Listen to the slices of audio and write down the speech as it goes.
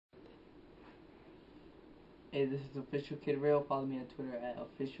Hey, this is official KidReal. Follow me on Twitter at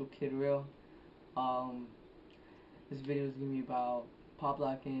official KidReal. This video is gonna be about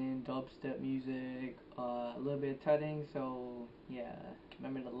PopLocking, dubstep music, a little bit of tutting. So yeah,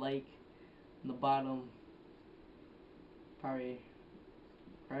 remember to like on the bottom, probably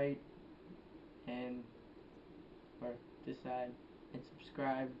right, and or this side, and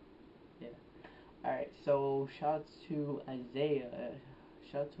subscribe. Yeah. Alright, so shout out to Isaiah,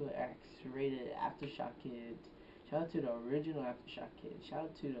 shout out to X-Rated Aftershock Kids, shout out to the original Aftershock Kids, shout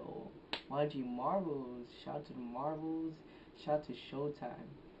out to the YG Marvels, shout out to the Marvels, shout out to Showtime,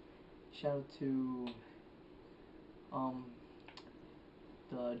 shout out to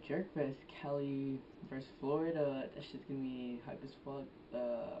the Jerkfest Cali vs Florida. That shit's gonna be hype as fuck.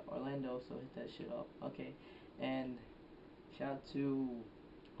 Orlando, so hit that shit up. Okay, and shout out to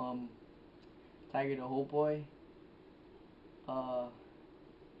Tiger the Whole Boy. Shout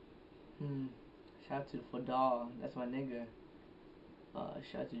out to Fadal, that's my nigga.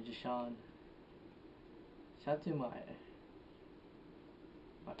 Shout out to Jashawn. Shout out to my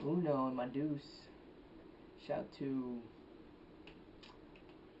Uno and my Deuce. Shout out to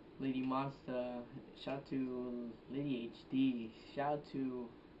Lady Monster. Shout out to Lady HD. Shout out to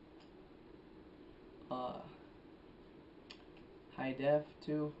High Def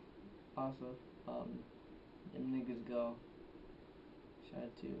too. Also, them niggas go. Shout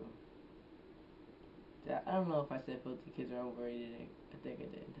out to that. I don't know if I said filthy kids are overrated. I think I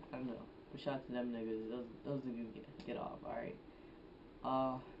did. I don't know. But shout out to them niggas. Those niggas get off. Alright.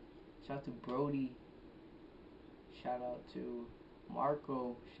 Shout out to Brody. Shout out to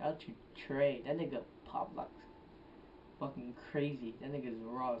Marco. Shout out to Trey. That nigga PopLocks fucking crazy. That nigga's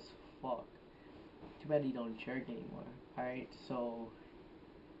raw as fuck. Too bad he don't jerk anymore. Alright, so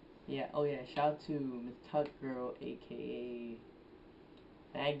yeah, oh yeah, shout out to Miss Tuck Girl, aka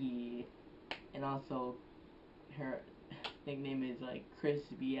Maggie, and also her nickname is like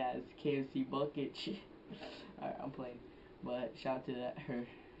Crispy as KFC Bucket. Alright, I'm playing, but shout out to her.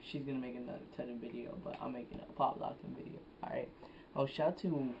 She's gonna make another tutting video, but I'm making a PopLocking video. Alright, oh, shout out to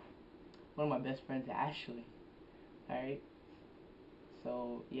one of my best friends, Ashley. Alright,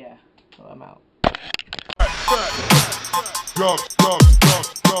 so yeah, so I'm out.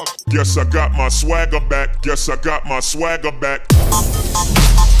 Guess I got my swagger back. Guess I got my swagger back.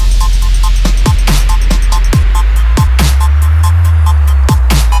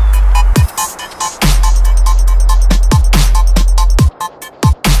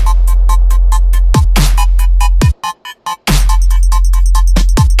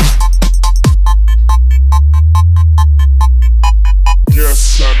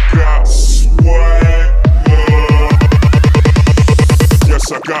 Guess I got swagger.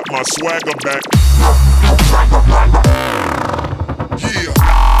 I got my swagger back. Yeah.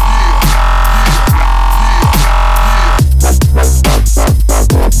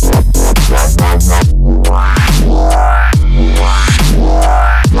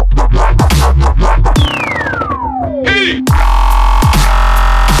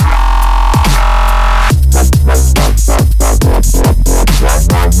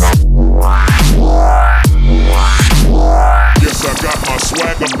 Yes, I got my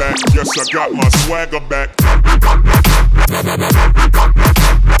swagger back. Yes, I got my swagger back.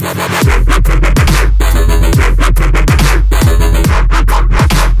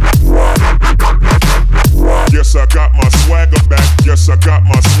 Yes, I got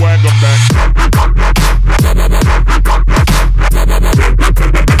my swagger back.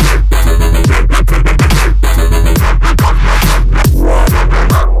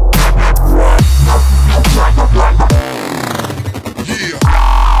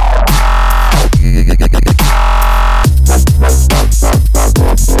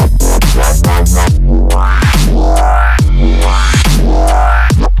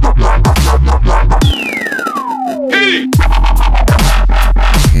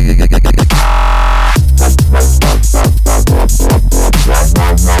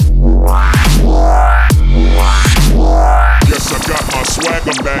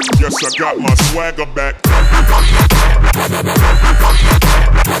 Yes, I got my swagger back.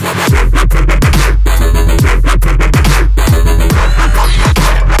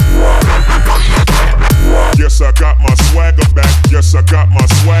 Yes, I got my swagger back. Yes, I got my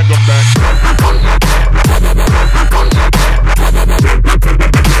swagger back.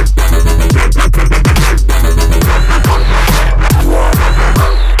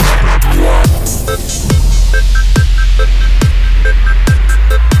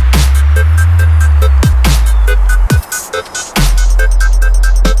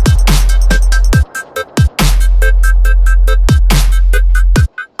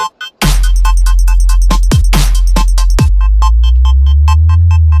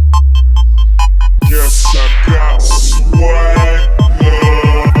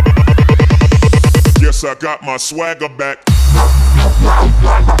 Yes, I got my swagger back.